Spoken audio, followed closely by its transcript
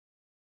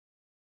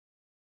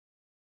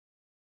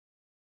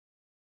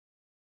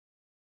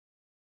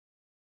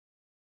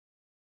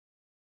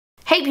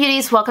Hey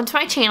beauties, welcome to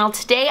my channel.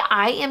 Today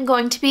I am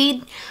going to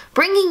be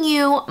bringing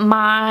you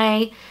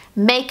my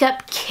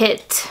makeup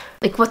kit.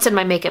 Like what's in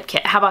my makeup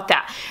kit, how about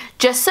that?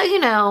 Just so you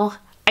know,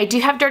 I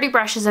do have dirty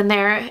brushes in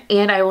there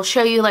and I will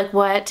show you like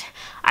what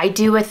I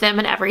do with them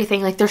and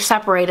everything. Like they're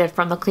separated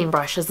from the clean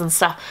brushes and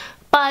stuff.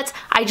 But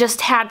I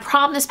just had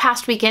prom this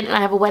past weekend and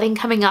I have a wedding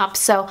coming up,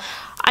 so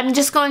I'm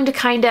just going to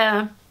kind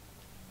of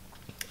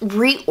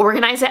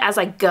reorganize it as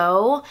I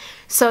go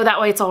so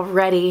that way it's all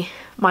ready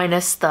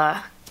minus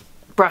the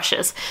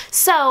brushes.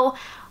 So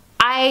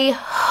I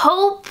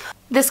hope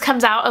this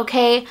comes out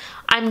okay.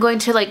 I'm going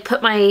to like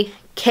put my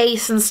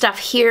case and stuff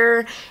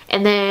here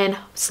and then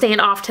stand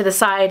off to the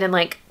side and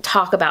like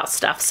talk about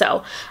stuff.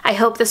 So I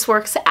hope this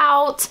works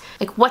out.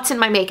 Like what's in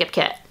my makeup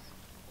kit.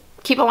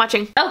 Keep on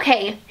watching.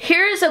 Okay,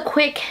 here's a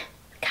quick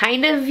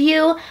kind of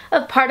view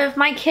of part of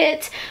my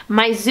kit.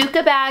 My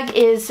Zuka bag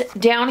is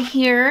down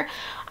here.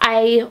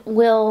 I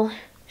will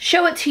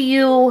show it to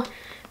you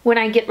when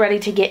I get ready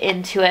to get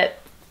into it.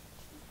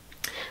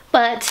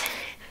 But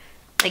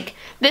like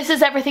this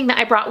is everything that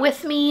I brought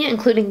with me,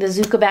 including the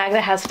Zuka bag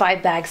that has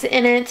 5 bags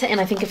in it and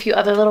I think a few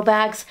other little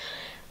bags.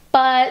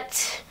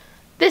 But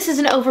this is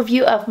an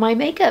overview of my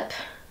makeup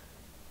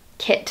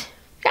kit.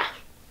 Yeah,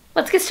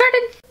 let's get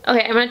started.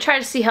 Okay, I'm gonna try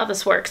to see how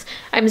this works.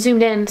 I'm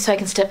zoomed in so I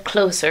can step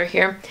closer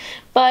here.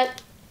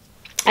 But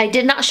I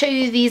did not show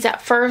you these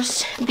at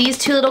first. These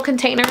 2 little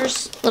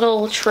containers,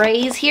 little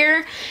trays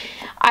here,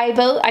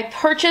 I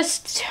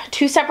purchased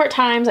 2 separate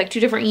times, like 2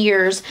 different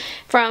years,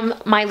 from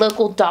my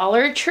local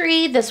Dollar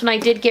Tree. This one I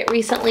did get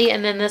recently,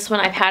 and then this one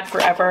I've had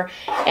forever,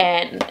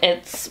 and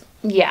it's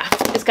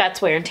got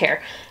its wear and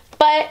tear.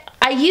 But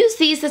I used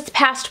these this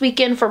past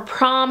weekend for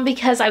prom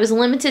because I was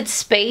limited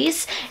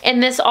space,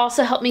 and this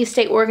also helped me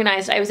stay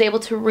organized. I was able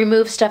to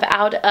remove stuff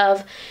out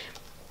of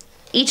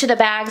each of the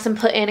bags and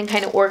put in and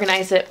kind of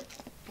organize it.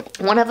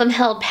 One of them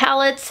held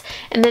palettes,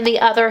 and then the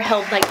other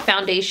held like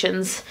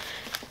foundations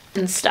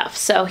and stuff.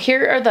 So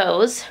here are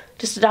those,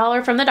 just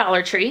 $1 from the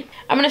Dollar Tree.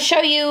 I'm going to show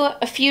you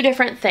a few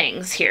different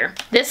things here.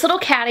 This little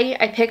caddy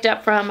I picked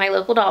up from my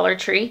local Dollar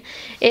Tree.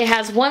 It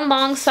has one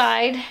long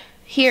side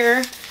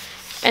here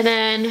and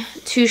then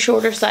 2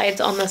 shorter sides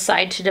on the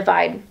side to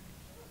divide.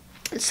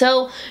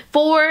 So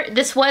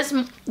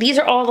these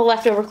are all the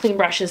leftover clean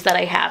brushes that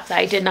I have that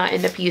I did not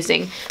end up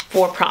using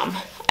for prom.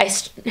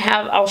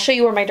 I'll show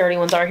you where my dirty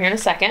ones are here in a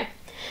second.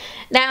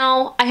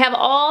 Now, I have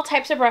all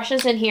types of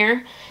brushes in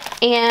here,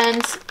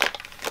 and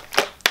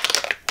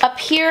up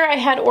here I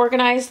had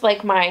organized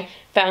like my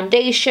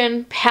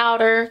foundation,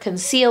 powder,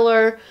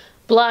 concealer,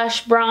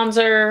 blush,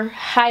 bronzer,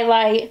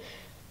 highlight,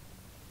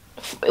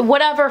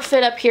 whatever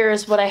fit up here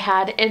is what I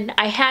had. And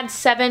I had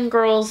 7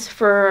 girls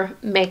for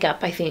makeup,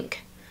 I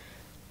think.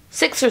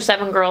 6 or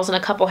 7 girls and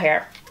a couple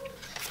hair.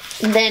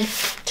 And then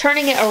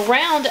turning it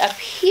around up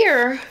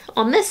here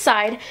on this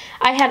side,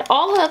 I had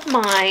all of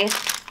my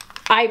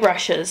eye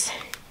brushes,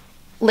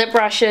 lip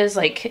brushes,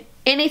 like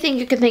anything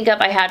you can think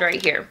of I had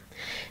right here.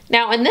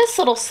 Now in this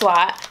little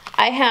slot,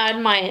 I had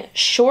my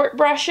short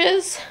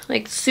brushes,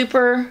 like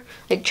super,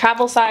 like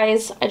travel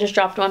size, I just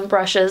dropped one,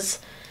 brushes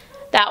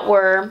that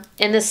were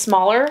in this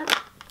smaller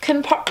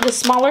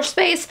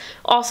space,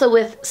 also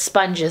with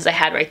sponges I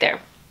had right there.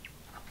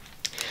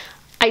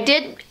 I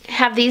did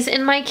have these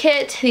in my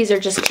kit. These are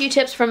just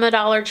Q-tips from the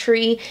Dollar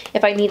Tree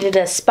if I needed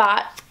a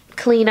spot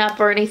cleanup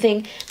or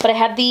anything, but I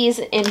had these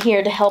in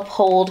here to help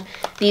hold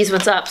these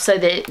ones up so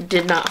that it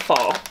did not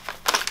fall.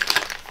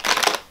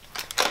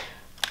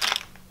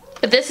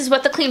 But this is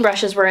what the clean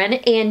brushes were in,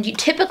 and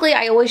typically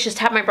I always just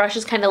have my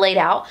brushes kind of laid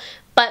out,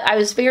 but I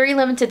was very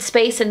limited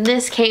space and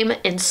this came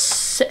in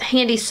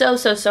handy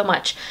so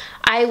much.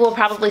 I will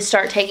probably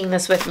start taking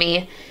this with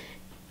me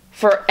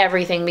for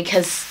everything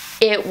because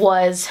it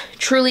was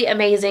truly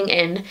amazing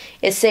and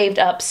it saved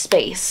up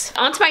space.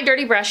 Onto my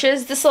dirty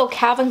brushes. This little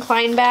Calvin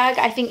Klein bag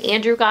I think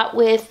Andrew got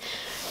with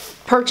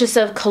purchase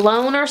of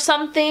cologne or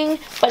something,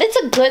 but it's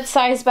a good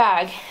size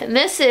bag. And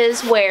this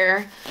is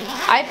where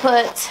I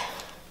put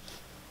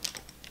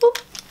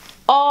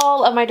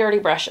all of my dirty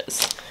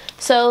brushes.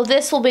 So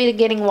this will be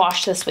getting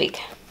washed this week.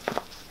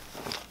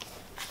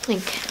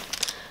 Like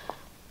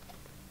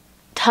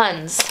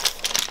tons.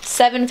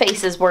 7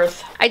 faces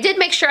worth. I did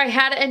make sure I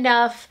had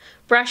enough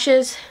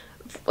brushes,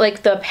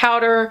 like the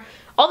powder,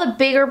 all the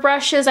bigger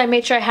brushes, I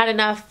made sure I had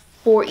enough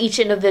for each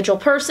individual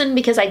person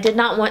because I did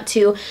not want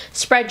to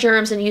spread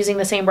germs and using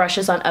the same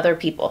brushes on other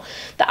people.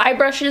 The eye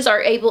brushes you're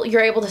able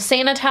to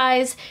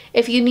sanitize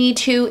if you need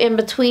to in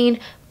between,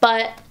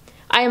 but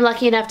I am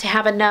lucky enough to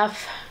have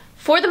enough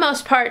for the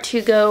most part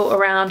to go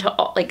around to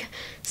all, like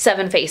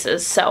 7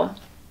 faces. So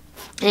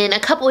in a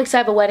couple weeks I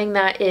have a wedding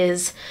that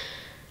is,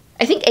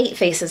 I think 8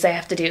 faces I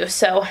have to do,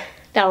 so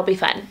that'll be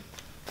fun.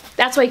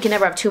 That's why you can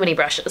never have too many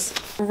brushes.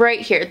 Right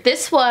here,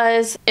 this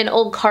was an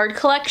old card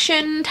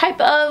collection type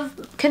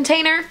of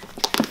container,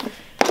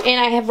 and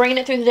I have ran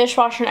it through the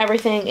dishwasher and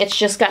everything. It's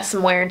just got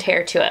some wear and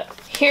tear to it.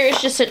 Here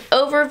is just an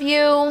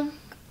overview,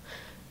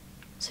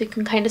 so you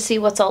can kind of see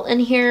what's all in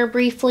here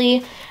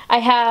briefly. I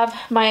have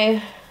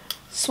my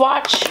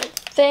swatch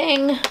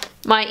thing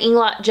my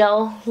Inglot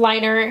Gel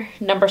Liner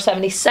number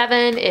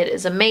 77. It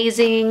is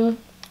amazing.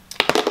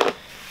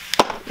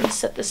 Let me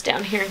set this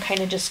down here and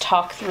kind of just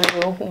talk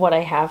through what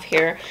I have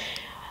here.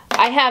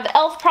 I have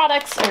e.l.f.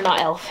 products, or not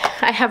e.l.f.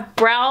 I have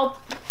brow...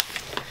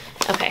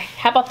 Okay,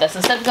 how about this?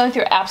 Instead of going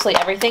through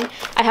absolutely everything,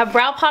 I have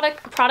brow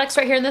products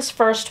right here in this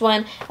first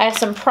one. I have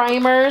some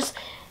primers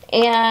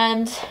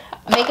and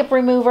makeup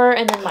remover,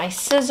 and then my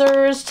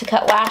scissors to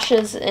cut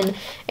lashes and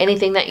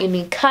anything that you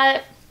need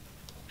cut.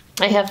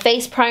 I have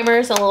face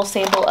primers and a little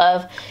sample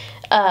of,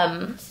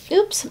 I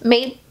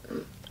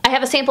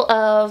have a sample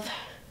of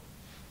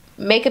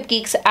Makeup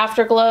Geek's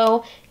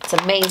Afterglow. It's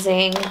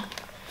amazing.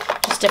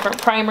 Just different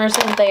primers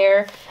in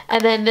there.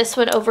 And then this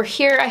one over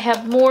here, I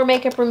have more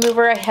makeup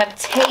remover. I have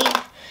tape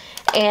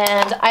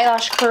and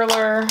eyelash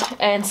curler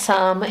and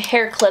some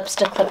hair clips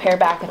to clip hair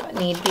back if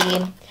need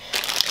be.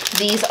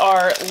 These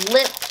are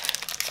lip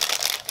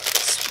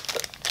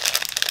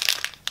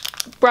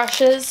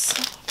brushes,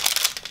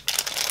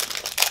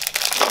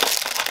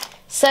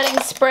 setting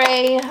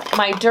spray,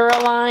 my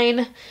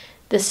Duraline.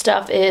 This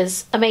stuff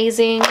is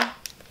amazing.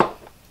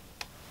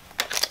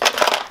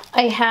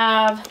 I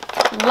have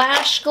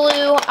lash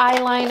glue,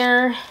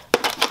 eyeliner,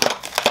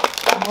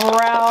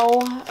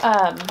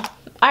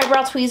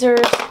 eyebrow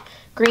tweezers,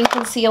 green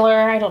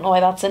concealer. I don't know why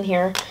that's in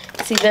here.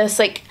 See this?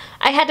 Like,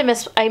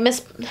 I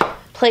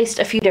misplaced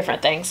a few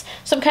different things,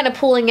 so I'm kind of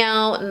pulling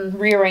out and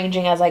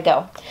rearranging as I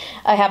go.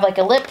 I have like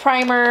a lip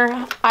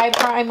primer, eye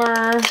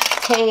primer,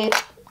 tape,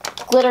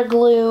 glitter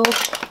glue,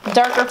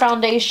 darker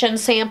foundation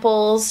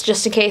samples,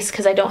 just in case,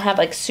 because I don't have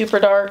like super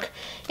dark.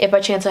 If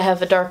by chance I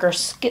have a darker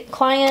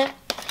client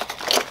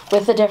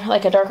with a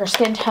darker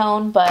skin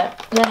tone,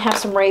 but then have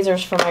some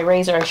razors for my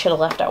razor I should have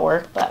left at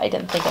work, but I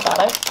didn't think about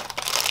it.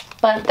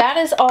 But that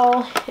is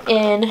all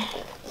in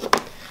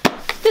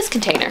this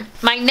container.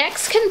 My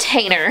next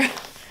container,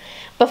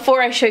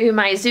 before I show you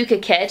my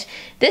Zuka kit,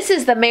 this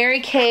is the Mary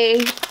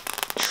Kay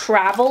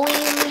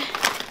traveling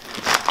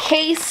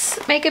case,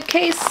 makeup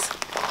case.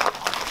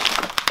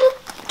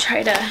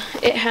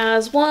 It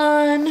has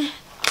 1,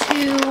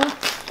 2,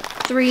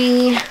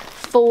 3,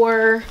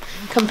 4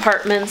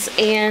 compartments,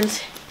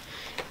 and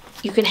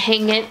you can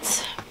hang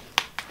it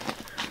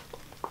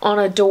on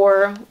a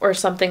door or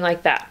something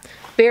like that.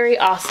 Very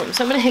awesome.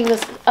 So I'm going to hang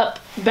this up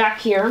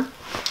back here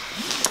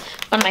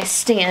on my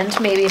stand,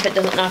 maybe if it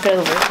doesn't knock it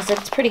over, because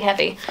it's pretty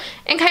heavy,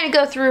 and kind of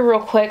go through real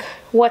quick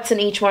what's in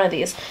each one of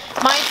these.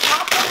 My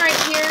top one right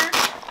here,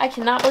 I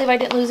cannot believe I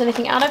didn't lose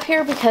anything out of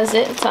here because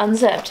it's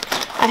unzipped.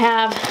 I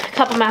have a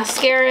couple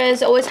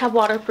mascaras, always have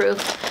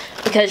waterproof,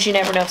 because you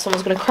never know if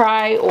someone's going to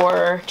cry,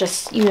 or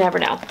just, you never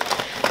know.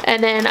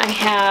 And then I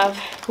have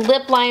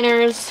lip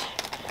liners,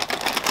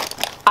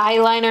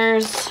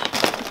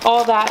 eyeliners,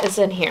 all that is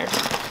in here.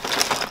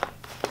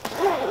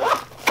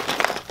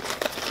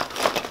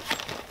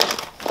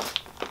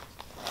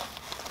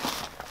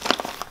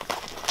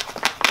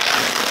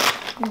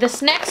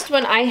 This next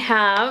one I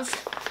have,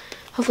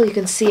 hopefully you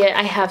can see it,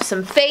 I have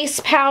some face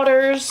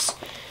powders.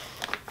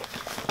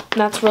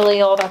 That's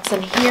really all that's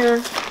in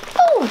here.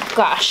 Oh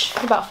gosh,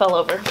 I about fell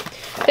over.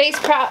 Face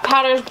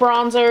powders,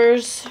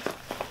 bronzers,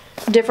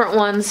 different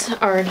ones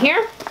are in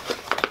here.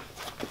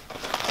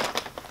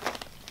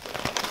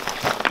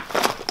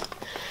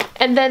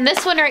 And then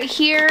this one right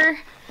here,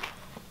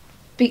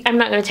 I'm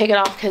not going to take it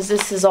off because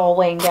this is all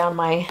weighing down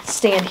my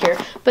stand here.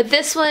 But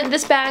this one,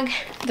 this bag,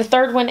 the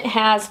third one, it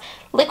has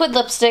liquid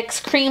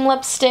lipsticks, cream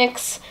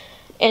lipsticks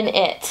in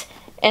it,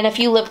 and a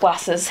few lip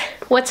glosses.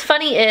 What's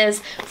funny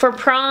is, for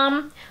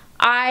prom,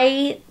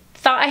 I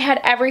thought I had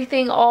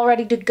everything all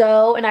ready to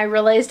go, and I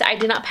realized I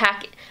did not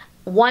pack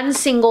one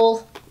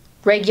single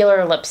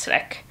regular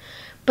lipstick.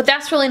 But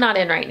that's really not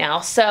in right now,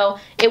 so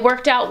it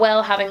worked out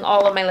well having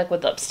all of my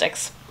liquid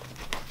lipsticks.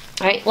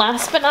 Alright,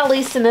 last but not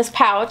least in this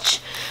pouch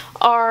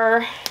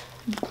are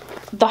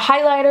the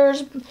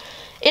highlighters,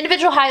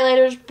 individual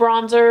highlighters,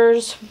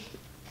 bronzers,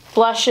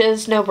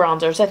 blushes, no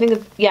bronzers. I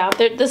think, yeah,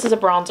 this is a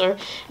bronzer. I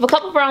have a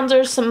couple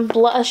bronzers, some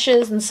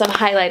blushes, and some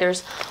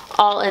highlighters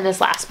all in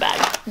this last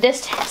bag.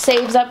 This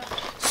saves up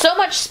so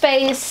much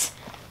space,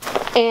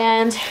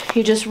 and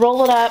you just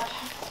roll it up,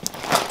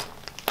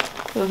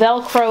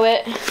 Velcro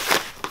it,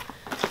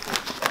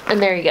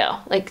 and there you go.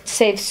 Like,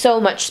 saves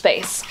so much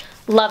space.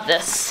 Love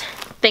this.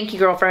 Thank you,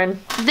 girlfriend.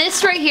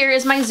 This right here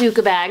is my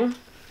Zuka bag.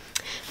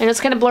 And it's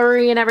kind of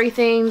blurry and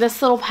everything.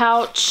 This little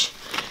pouch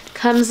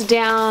comes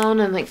down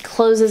and like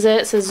closes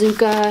it. It says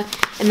Zuka.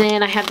 And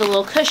then I have the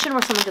little cushion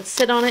where someone could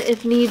sit on it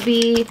if need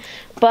be.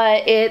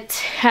 But it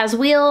has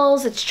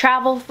wheels. It's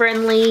travel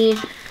friendly.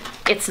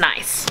 It's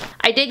nice.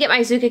 I did get my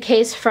Zuka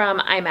case from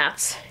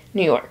IMATS,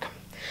 New York.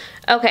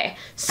 Okay,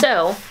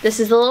 so this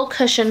is the little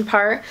cushion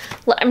part.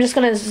 I'm just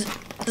gonna zip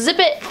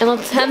it and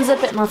let's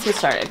unzip it and let's get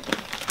started.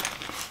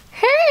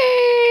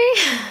 Hey!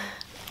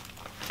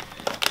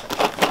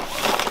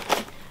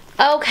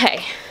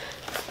 Okay.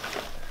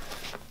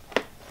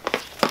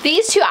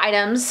 These two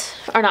items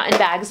are not in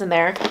bags in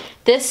there.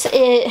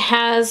 It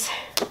has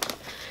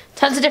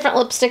tons of different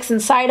lipsticks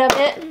inside of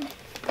it.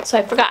 So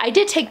I forgot, I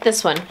did take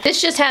this one. This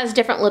just has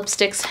different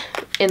lipsticks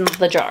in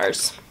the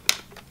jars.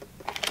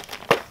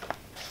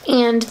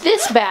 And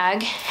this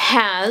bag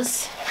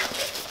has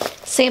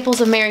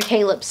samples of Mary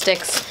Kay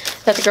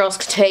lipsticks that the girls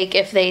could take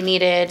if they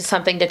needed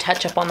something to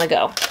touch up on the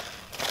go.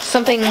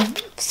 Something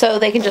so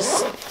they can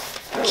just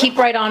keep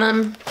right on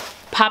them,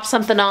 pop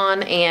something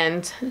on,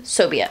 and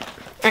so be it.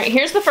 Alright,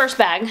 here's the first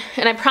bag,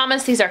 and I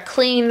promise these are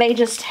clean. They,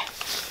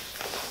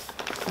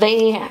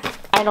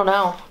 I don't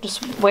know,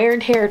 just wear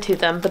and tear to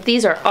them, but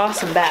these are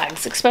awesome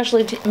bags,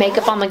 especially to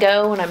makeup on the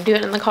go when I'm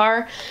doing it in the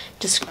car.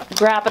 Just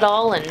grab it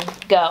all and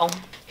go.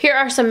 Here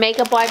are some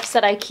makeup wipes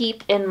that I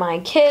keep in my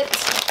kit.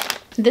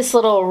 This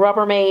little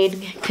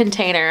Rubbermaid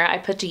container I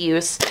put to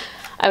use.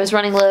 I was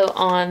running low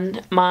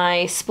on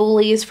my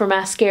spoolies for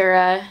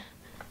mascara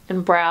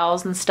and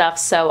brows and stuff,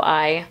 so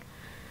I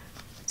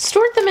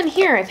stored them in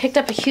here. I picked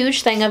up a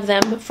huge thing of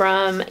them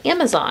from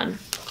Amazon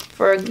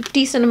for a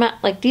decent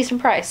amount, like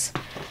decent price.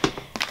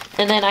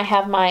 And then I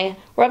have my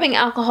rubbing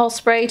alcohol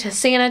spray to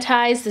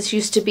sanitize. This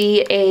used to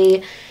be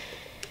a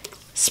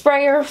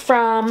sprayer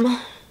from,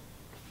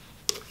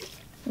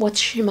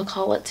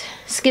 whatchamacallit,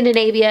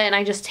 Scandinavia, and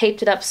I just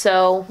taped it up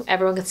so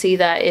everyone could see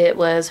that it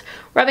was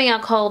rubbing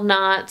alcohol,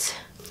 not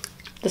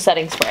the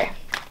setting spray.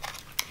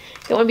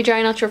 You don't want to be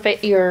drying out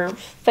your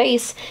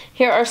face.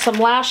 Here are some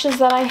lashes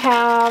that I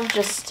have,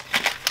 just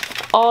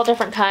all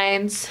different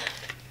kinds.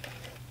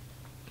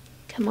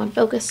 Come on,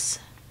 focus.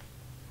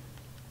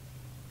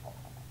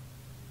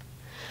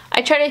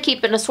 I try to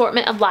keep an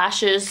assortment of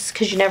lashes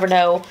because you never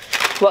know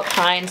what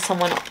kind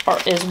someone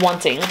is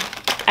wanting.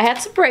 I had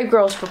some Brave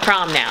Girls for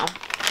prom now.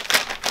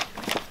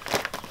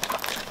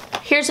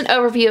 Here's an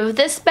overview of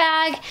this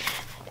bag.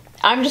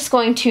 I'm just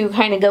going to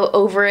kind of go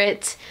over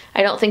it.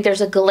 I don't think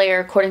there's a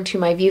glare according to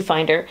my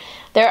viewfinder.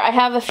 There I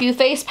have a few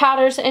face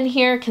powders in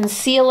here,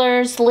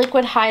 concealers,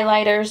 liquid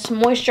highlighters,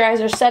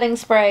 moisturizer, setting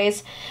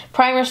sprays,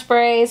 primer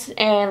sprays,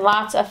 and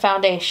lots of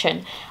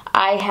foundation.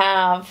 I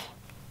have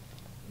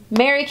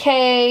Mary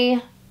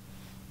Kay,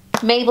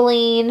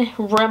 Maybelline,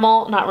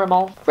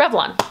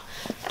 Revlon.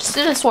 Just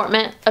an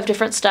assortment of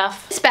different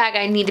stuff. This bag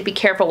I need to be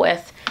careful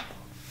with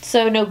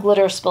so no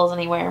glitter spills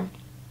anywhere.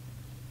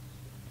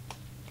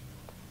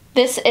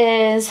 This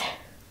is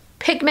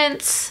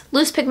pigments,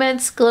 loose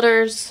pigments,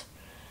 glitters,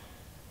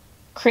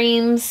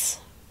 creams,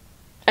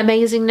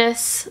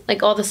 amazingness,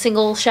 like all the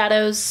single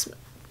shadows,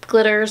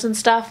 glitters and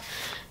stuff.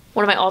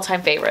 One of my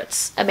all-time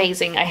favorites.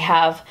 Amazing. I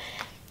have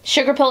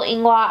Sugar Pill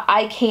Inglot,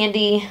 Eye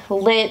Candy,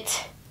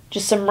 Lit,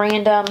 just some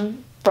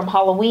random from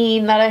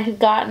Halloween that I had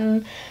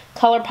gotten,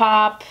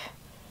 ColourPop,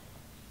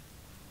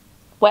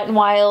 Wet n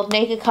Wild,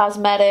 Naked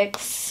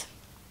Cosmetics,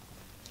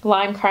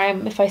 Lime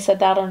Crime, if I said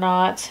that or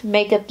not,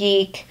 Makeup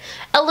Geek,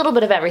 a little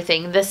bit of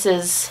everything. This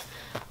is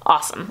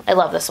awesome. I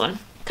love this one.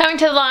 Coming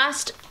to the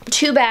last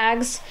two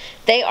bags,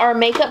 they are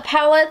makeup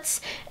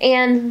palettes,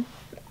 and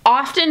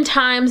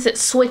oftentimes it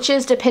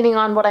switches depending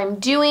on what I'm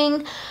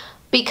doing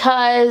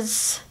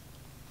because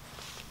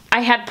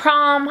I had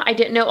prom. I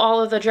didn't know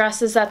all of the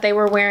dresses that they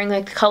were wearing,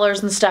 like the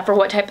colors and stuff, or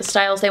what type of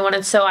styles they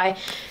wanted, so I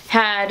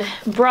had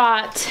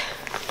brought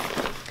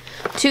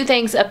two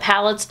things of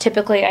palettes.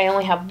 Typically I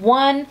only have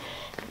one,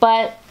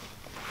 but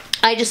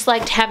I just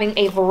liked having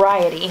a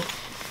variety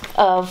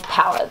of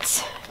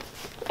palettes,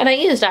 and I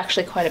used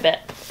actually quite a bit.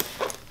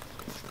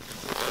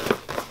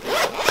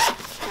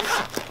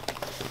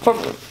 For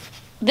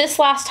this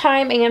last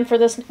time and for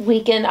this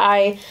weekend,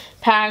 I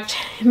packed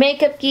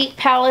Makeup Geek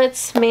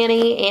palettes,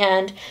 Manny,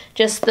 and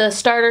just the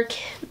starter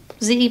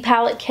Z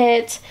palette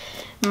kit,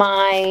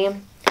 my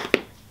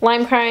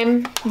Lime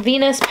Crime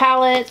Venus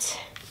palette,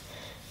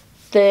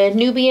 the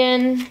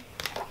Nubian,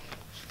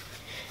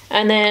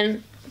 and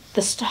then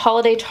this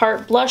Holiday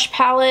Tarte blush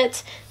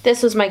palette.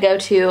 This was my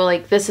go-to.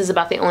 Like, this is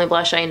about the only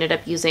blush I ended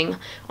up using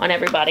on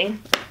everybody.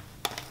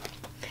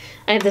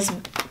 I have this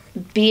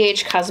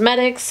BH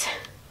Cosmetics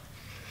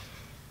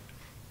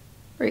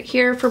right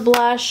here for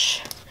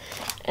blush,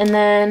 and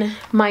then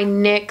my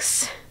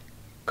NYX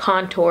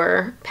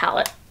contour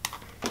palette.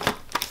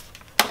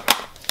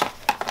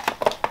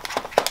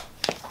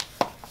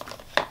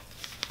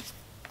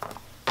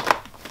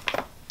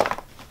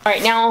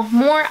 Alright, now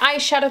more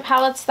eyeshadow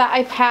palettes that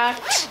I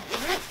packed.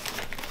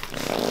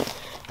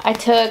 I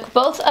took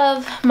both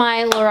of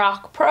my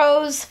Lorac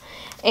Pros,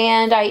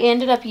 and I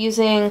ended up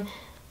using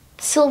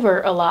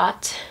silver a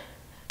lot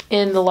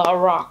in the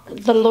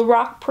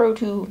Lorac Pro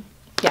 2.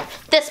 Yeah,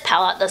 this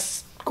palette,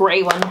 this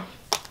gray one.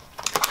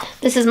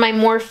 This is my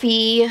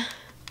Morphe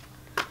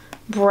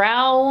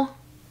brow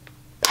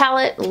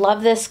palette.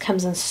 Love this,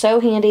 comes in so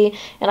handy,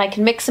 and I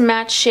can mix and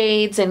match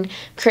shades and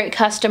create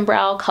custom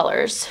brow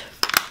colors.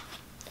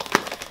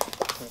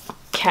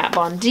 Kat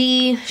Von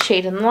D,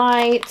 Shade and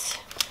Light.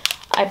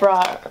 I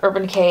brought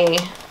Urban Decay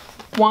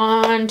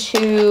 1,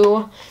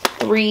 2,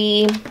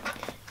 3,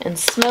 and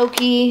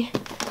Smoky.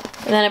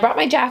 And then I brought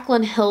my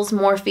Jaclyn Hill's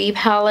Morphe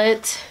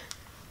palette.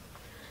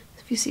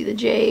 If you see the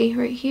J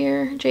right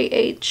here,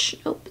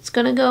 JH. Oh, it's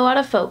gonna go out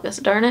of focus,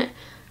 darn it.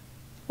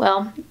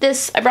 Well,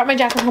 I brought my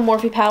Jaclyn Hill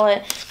Morphe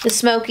palette, the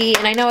Smoky,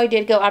 and I know I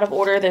did go out of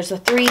order. There's a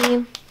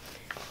 3,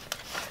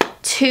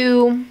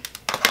 2,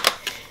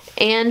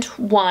 and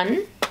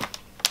 1.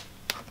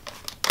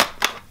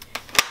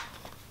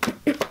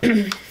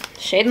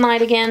 Shade and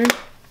Light again.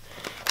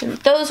 And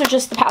those are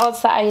just the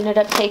palettes that I ended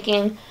up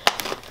taking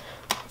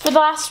for the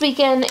last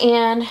weekend,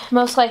 and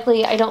most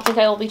likely I don't think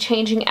I will be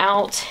changing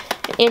out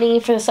any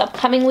for this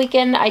upcoming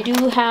weekend. I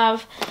do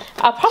have,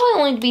 I'll probably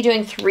only be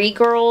doing 3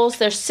 girls.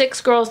 There's 6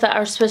 girls that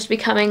are supposed to be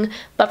coming,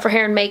 but for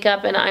hair and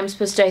makeup, and I'm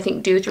supposed to, I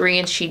think, do 3,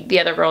 and the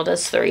other girl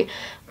does 3.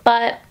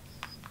 But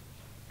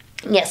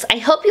yes, I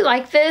hope you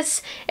like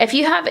this. If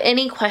you have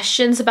any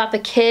questions about the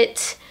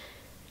kit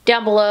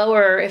down below,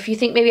 or if you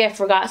think maybe I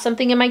forgot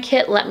something in my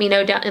kit, let me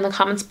know down in the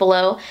comments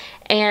below.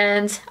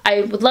 And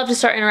I would love to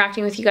start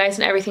interacting with you guys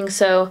and everything,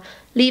 so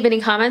leave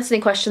any comments,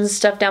 any questions and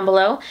stuff down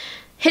below.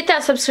 Hit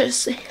that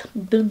subscribe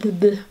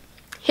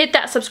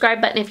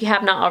button if you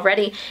have not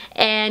already,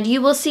 and you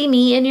will see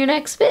me in your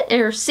next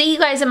see you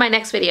guys in my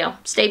next video.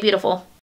 Stay beautiful.